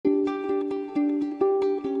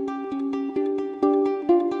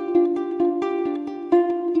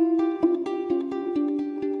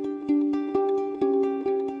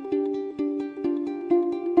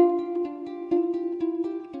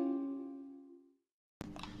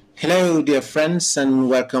Hello, dear friends, and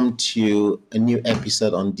welcome to a new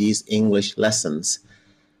episode on these English lessons.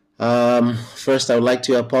 First, I would like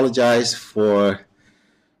to apologize for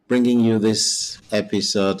bringing you this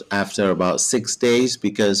episode after about 6 days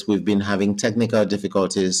because we've been having technical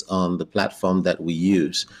difficulties on the platform that we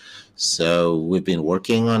use. So, we've been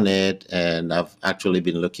working on it, and I've actually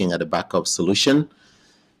been looking at a backup solution.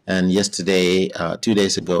 And yesterday, 2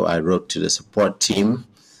 days ago, I wrote to the support team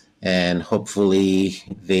and hopefully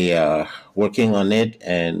they are working on it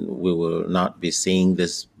and we will not be seeing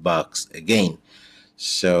this bugs again.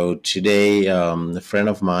 So today, a friend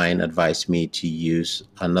of mine advised me to use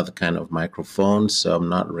another kind of microphone, so I'm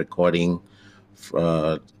not recording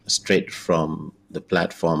straight from the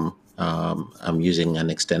platform. I'm using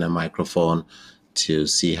an external microphone to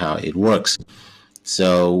see how it works.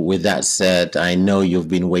 So with that said, I know you've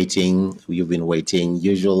been waiting.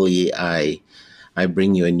 Usually I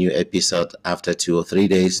bring you a new episode after 2 or 3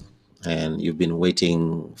 days, and you've been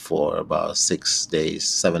waiting for about 6 days,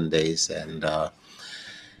 7 days. And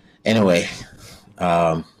anyway,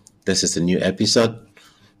 this is a new episode.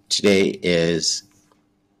 Today is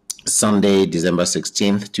Sunday, December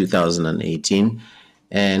 16th, 2018,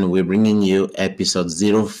 and we're bringing you episode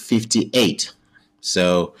 058.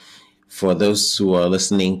 So for those who are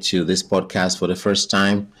listening to this podcast for the first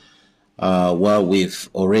time, we've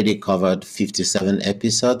already covered 57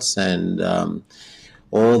 episodes, and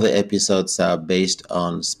all the episodes are based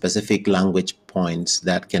on specific language points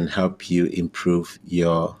that can help you improve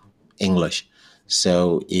your English.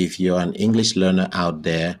 So if you're an English learner out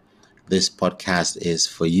there, this podcast is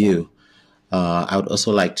for you. I would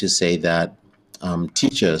also like to say that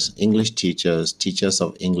English teachers, teachers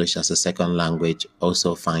of English as a second language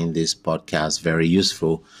also find this podcast very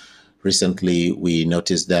useful. Recently, we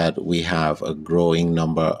noticed that we have a growing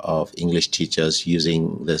number of English teachers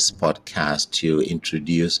using this podcast to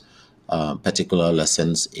introduce particular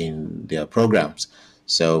lessons in their programs.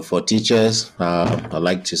 So for teachers, I'd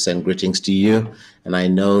like to send greetings to you. And I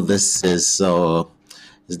know this is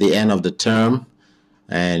the end of the term,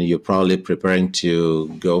 and you're probably preparing to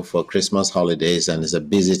go for Christmas holidays, and it's a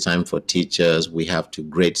busy time for teachers. We have to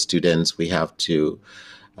grade students. We have to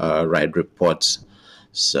write reports.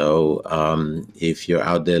 So if you're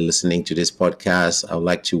out there listening to this podcast, I would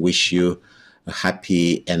like to wish you a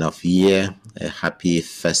happy end of year, a happy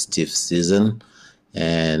festive season,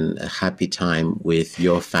 and a happy time with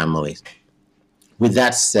your family. With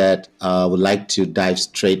that said, I would like to dive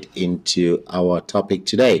straight into our topic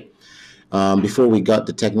today. Before we got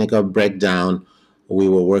the technical breakdown, we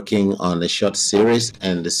were working on a short series,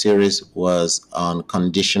 and the series was on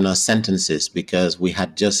conditional sentences because we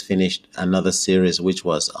had just finished another series which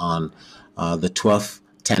was on the 12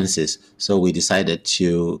 tenses. So we decided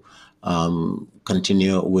to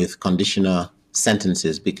continue with conditional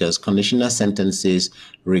sentences because conditional sentences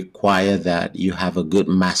require that you have a good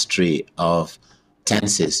mastery of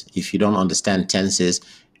tenses. If you don't understand tenses,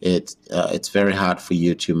 it's very hard for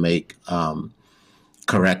you to make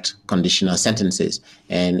correct conditional sentences.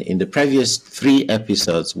 And in the previous 3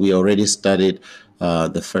 episodes, we already studied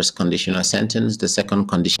the first conditional sentence, the second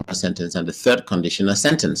conditional sentence, and the third conditional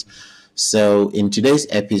sentence. So in today's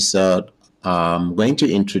episode, I'm going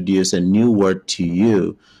to introduce a new word to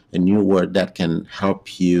you, a new word that can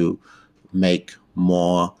help you make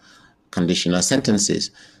more conditional sentences.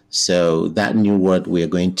 So that new word we're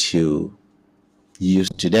going to use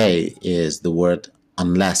today is the word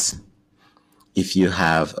unless. If you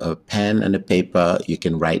have a pen and a paper, you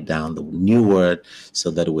can write down the new word so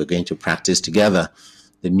that we're going to practice together.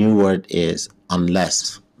 The new word is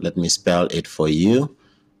unless. Let me spell it for you.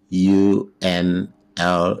 UNLESS.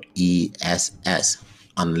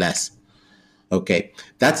 Unless. Okay,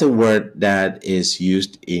 that's a word that is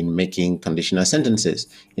used in making conditional sentences.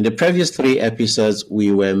 In the previous 3 episodes,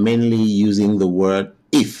 we were mainly using the word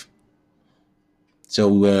if. So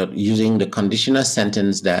we're using the conditional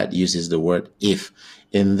sentence that uses the word if.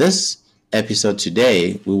 In this episode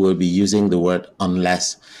today, we will be using the word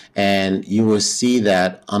unless. And you will see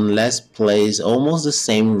that unless plays almost the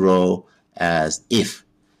same role as if.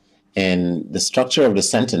 And the structure of the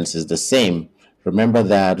sentence is the same. Remember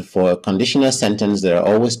that for a conditional sentence, there are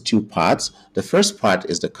always 2 parts. The first part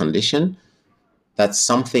is the condition. That's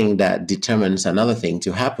something that determines another thing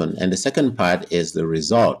to happen. And the second part is the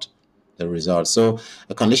result. So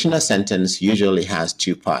a conditional sentence usually has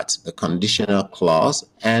 2 parts, the conditional clause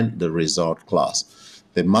and the result clause.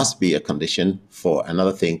 There must be a condition for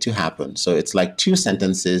another thing to happen. So it's like 2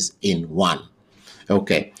 sentences in one.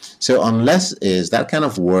 Okay, so unless is that kind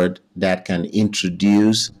of word that can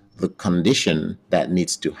introduce the condition that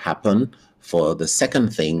needs to happen for the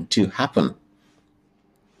second thing to happen.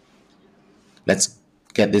 Let's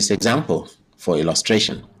get this example for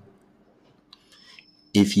illustration.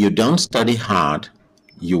 If you don't study hard,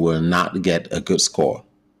 you will not get a good score.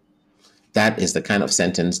 That is the kind of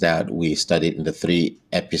sentence that we studied in the three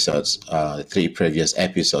previous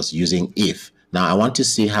episodes using if. Now I want to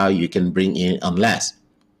see how you can bring in unless.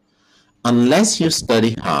 Unless you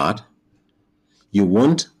study hard, you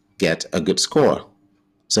won't get a good score.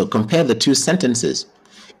 So compare the two sentences.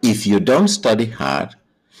 If you don't study hard,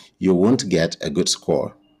 you won't get a good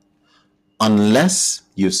score. Unless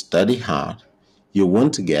you study hard, you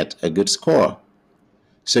won't get a good score.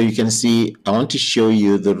 So you can see, I want to show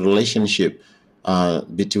you the relationship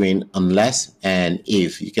between unless and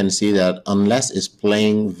if. You can see that unless is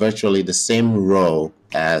playing virtually the same role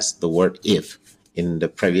as the word if in the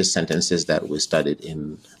previous sentences that we studied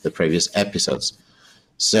in the previous episodes.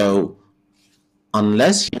 So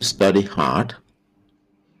unless you study hard,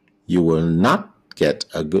 you will not get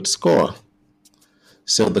a good score.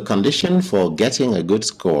 So the condition for getting a good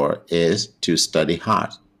score is to study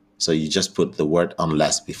hard. So you just put the word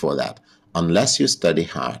unless before that. Unless you study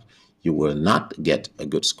hard, you will not get a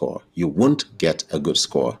good score. You won't get a good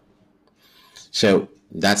score. So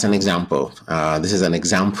that's an example. This is an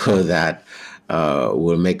example that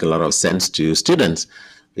will make a lot of sense to students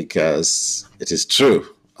because it is true.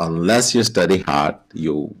 Unless you study hard,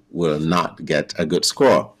 you will not get a good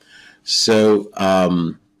score. So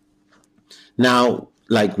now,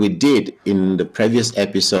 like we did in the previous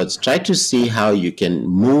episodes, try to see how you can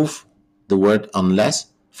move the word unless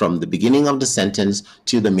from the beginning of the sentence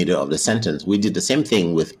to the middle of the sentence. We did the same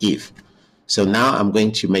thing with if. So now I'm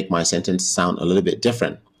going to make my sentence sound a little bit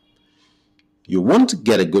different. You won't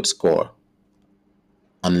get a good score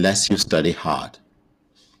unless you study hard.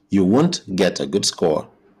 You won't get a good score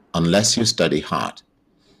unless you study hard.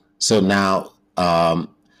 So now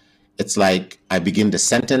it's like I begin the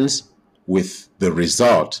sentence with the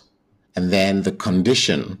result, and then the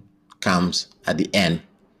condition comes at the end.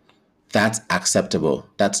 That's acceptable.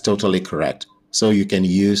 That's totally correct. So you can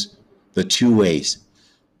use the two ways.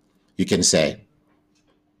 You can say,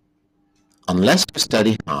 unless you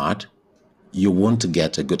study hard, you won't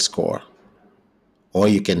get a good score. Or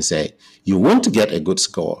you can say, you won't get a good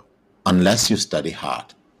score unless you study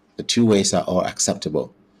hard. The two ways are all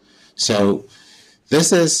acceptable. So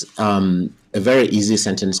this is a very easy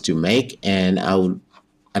sentence to make, and I would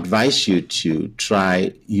advise you to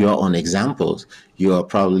try your own examples. You are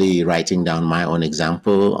probably writing down my own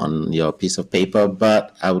example on your piece of paper,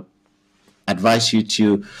 but I would advise you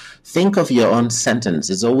to think of your own sentence.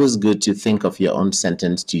 It's always good to think of your own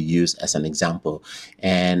sentence to use as an example,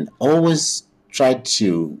 and always try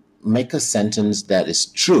to make a sentence that is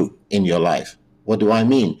true in your life. What do I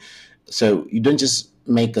mean? So you don't just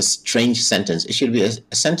make a strange sentence. It should be a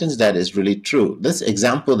sentence that is really true. This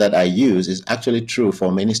example that I use is actually true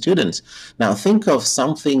for many students. Now think of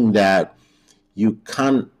something that you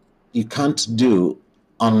can't do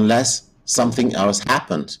unless something else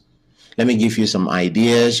happens. Let me give you some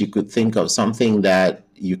ideas. You could think of something that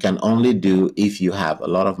you can only do if you have a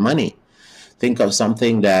lot of money. Think of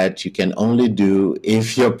something that you can only do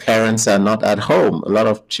if your parents are not at home. A lot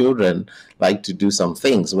of children like to do some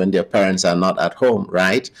things when their parents are not at home,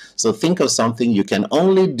 right? So think of something you can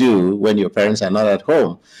only do when your parents are not at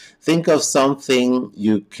home. Think of something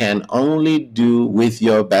you can only do with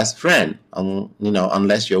your best friend,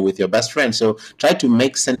 unless you're with your best friend. So try to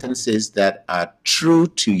make sentences that are true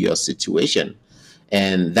to your situation,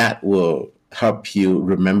 and that will help you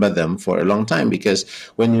remember them for a long time. Because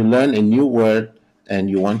when you learn a new word and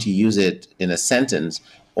you want to use it in a sentence,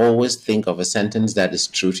 always think of a sentence that is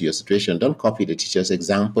true to your situation. Don't copy the teacher's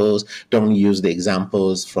examples. Don't use the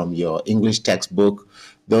examples from your English textbook.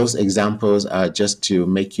 Those examples are just to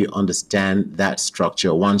make you understand that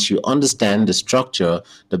structure. Once you understand the structure,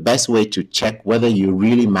 the best way to check whether you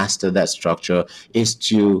really master that structure is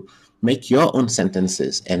to make your own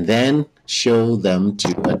sentences and then show them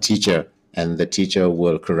to a teacher, and the teacher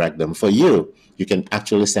will correct them for you. You can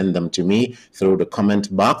actually send them to me through the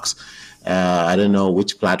comment box. I don't know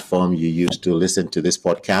which platform you use to listen to this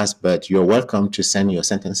podcast, but you're welcome to send your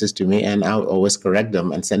sentences to me, and I'll always correct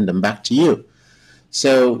them and send them back to you.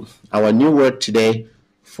 So our new word today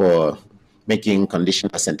for making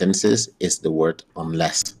conditional sentences is the word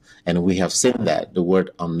unless. And we have seen that the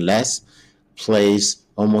word unless plays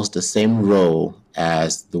almost the same role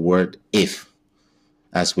as the word if,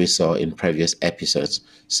 as we saw in previous episodes.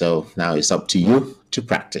 So now it's up to you to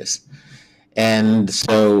practice. And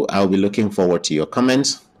so I'll be looking forward to your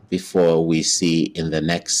comments before we see in the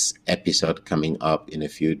next episode coming up in a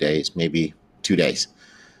few days, maybe 2 days.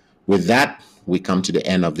 With that, we come to the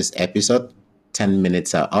end of this episode. 10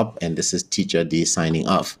 minutes are up, and this is Teacher D signing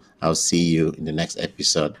off. I'll see you in the next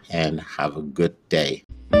episode, and have a good day.